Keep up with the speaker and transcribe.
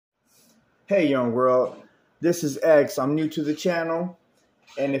Hey young world, this is X. I'm new to the channel,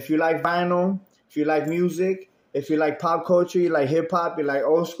 and if you like vinyl, if you like music, if you like pop culture, you like hip hop, you like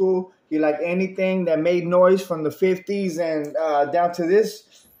old school, you like anything that made noise from the 50s and down to this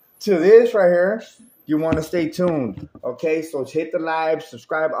right here, you want to stay tuned. Okay, so hit the like,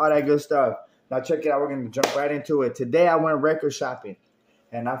 subscribe, all that good stuff. Now check it out. We're gonna jump right into it. Today I went record shopping.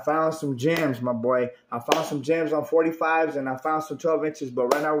 And I found some gems, my boy. I found some gems on 45s and I found some 12 inches. But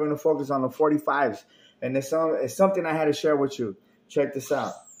right now we're going to focus on the 45s. And it's something I had to share with you. Check this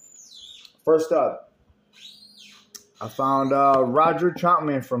out. First up, I found Roger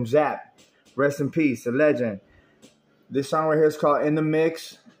Troutman from Zap. Rest in peace, a legend. This song right here is called In the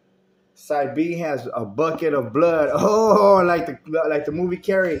Mix. Side B has a bucket of blood. Oh, like the movie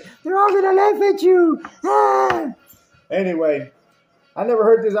Carrie. They're all going to laugh at you. Ah. Anyway. I never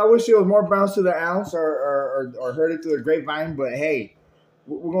heard this. I wish it was more bounce to the ounce or heard it through the grapevine. But hey,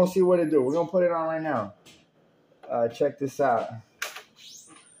 we're going to see what it do. We're going to put it on right now. Check this out.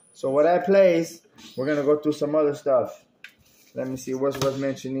 So what I plays, we're going to go through some other stuff. Let me see what's worth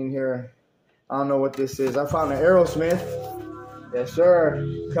mentioning here. I don't know what this is. I found an Aerosmith. Yes, sir.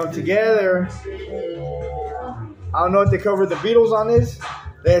 Come Together. I don't know if they covered the Beatles on this.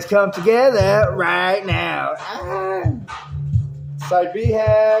 Let's come together right now. Ah. Side B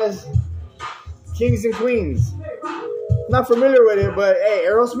has Kings and Queens. Not familiar with it, but hey,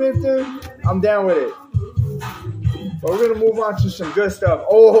 Aerosmith, dude, I'm down with it. But we're going to move on to some good stuff.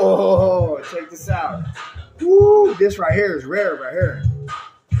 Oh, check this out. Woo, this right here is rare right here.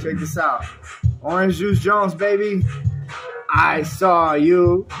 Check this out. Orange Juice Jones, baby. I saw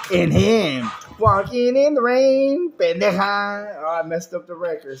you in him. Walking in the rain. Pendeja. Oh, I messed up the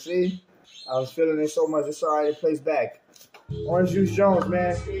record, see? I was feeling it so much. It's all right, it plays back. Orange Juice Jones,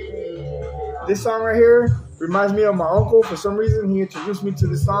 man. This song right here reminds me of my uncle. For some reason, he introduced me to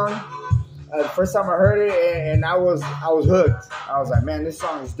this song. The first time I heard it, and I was hooked. I was like, man, this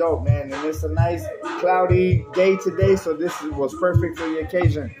song is dope, man. And it's a nice, cloudy day today, so this was perfect for the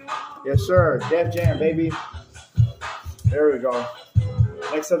occasion. Yes, sir. Def Jam, baby. There we go.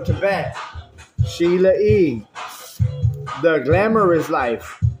 Next up to bat, Sheila E. The Glamorous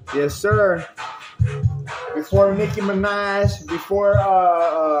Life. Yes, sir. Before Nicki Minaj, before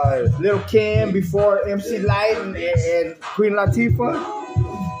Lil Kim, before MC Lyte and Queen Latifah,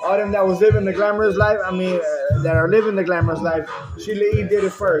 all them that was living the glamorous life, that are living the glamorous life, Sheila E. did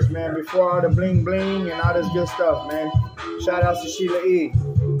it first, man, before all the bling bling and all this good stuff, man. Shout out to Sheila E.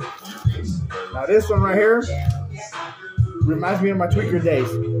 Now this one right here reminds me of my tweaker days.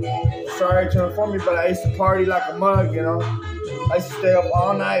 Sorry to inform you, but I used to party like a mug, you know. I used to stay up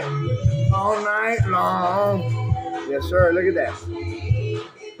all night long. Yes, sir. Look at that.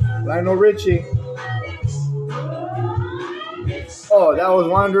 Lionel Richie. Oh, that was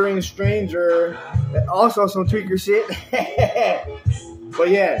Wandering Stranger. Also some tweaker shit. But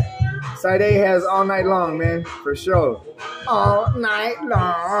yeah, Side A has All Night Long, man, for sure. All night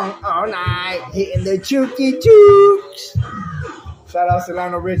long, all night, hitting the chooky chooks. Shout out to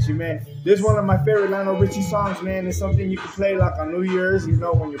Lionel Richie, man. This is one of my favorite Lionel Richie songs, man. It's something you can play like on New Year's, you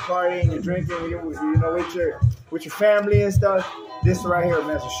know, when you're partying, you're drinking, you know, with your family and stuff. This right here,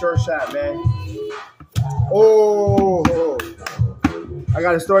 man, it's a short shot, man. Oh, I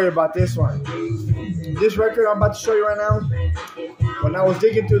got a story about this one. This record I'm about to show you right now, when I was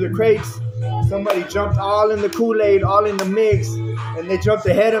digging through the crates, somebody jumped all in the Kool-Aid, all in the mix, and they jumped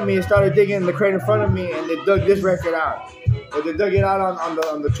ahead of me and started digging in the crate in front of me, and they dug this record out. But they dug it out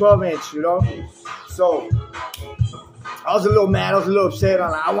on the 12-inch, you know? So, I was a little mad, I was a little upset.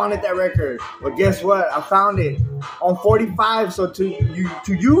 I wanted that record. But guess what? I found it on 45. So to you,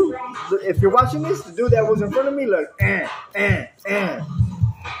 if you're watching this, the dude that was in front of me, look, Look at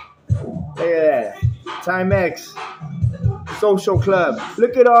that. Timex. Social Club.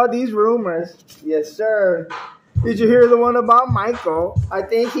 Look at all these rumors. Yes, sir. Did you hear the one about Michael? I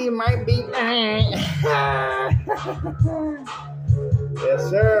think he might be. Yes,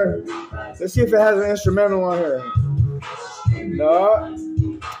 sir. Let's see if it has an instrumental on here. No.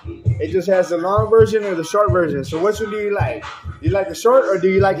 It just has the long version or the short version. So which one do you like? Do you like the short or do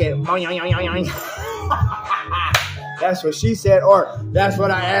you like it? That's what she said, or that's what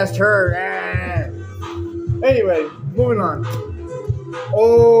I asked her. Anyway, moving on.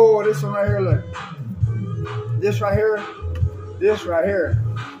 Oh, this one right here, look. This right here.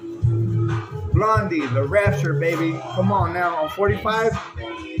 Blondie, The Rapture, baby. Come on now, on 45.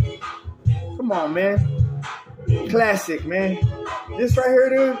 Come on, man. Classic, man. This right here,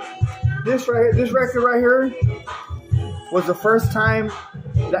 dude. This record right here was the first time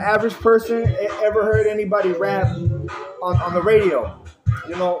the average person ever heard anybody rap on the radio.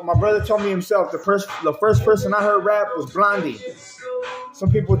 You know, my brother told me himself the first person I heard rap was Blondie.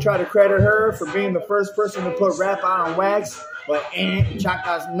 Some people try to credit her for being the first person to put rap out on wax, but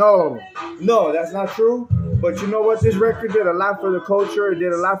Chakas, no, that's not true. But you know what? This record did a lot for the culture. It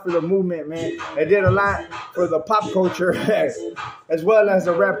did a lot for the movement, man. It did a lot for the pop culture as well as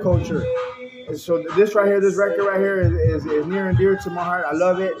the rap culture. And so this record right here is near and dear to my heart. I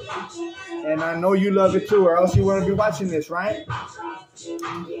love it. And I know you love it too, or else you wouldn't be watching this, right?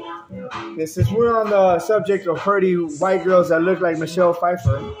 And since we're on the subject of pretty white girls that look like Michelle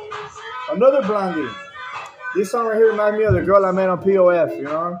Pfeiffer, another Blondie. This song right here reminds me of the girl I met on POF, you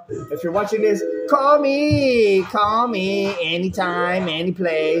know? If you're watching this, call me anytime, any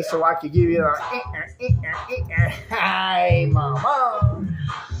place, so I can give you a hi, mama.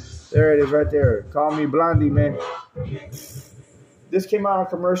 There it is right there. Call me Blondie, man. This came out on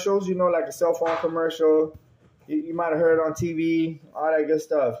commercials, you know, like a cell phone commercial. You might have heard it on TV, all that good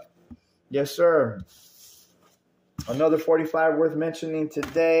stuff. Yes, sir. Another 45 worth mentioning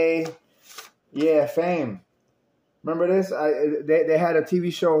today. Yeah, Fame. Remember this? They had a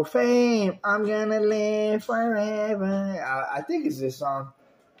TV show, Fame. I'm gonna live forever. I think it's this song.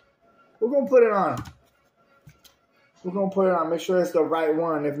 We're gonna put it on. Make sure it's the right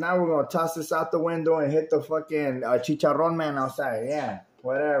one. If not, we're gonna toss this out the window and hit the fucking chicharron man outside. Yeah,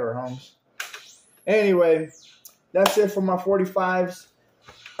 whatever, Holmes. Anyway, that's it for my 45s.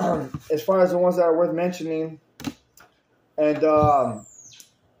 As far as the ones that are worth mentioning, and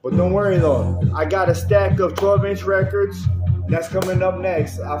but don't worry though, I got a stack of 12-inch records that's coming up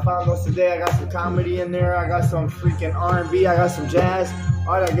next. I found those today. I got some comedy in there. I got some freaking R&B. I got some jazz.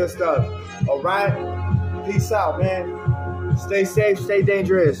 All that good stuff. All right? Peace out, man. Stay safe. Stay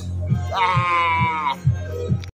dangerous. Ah!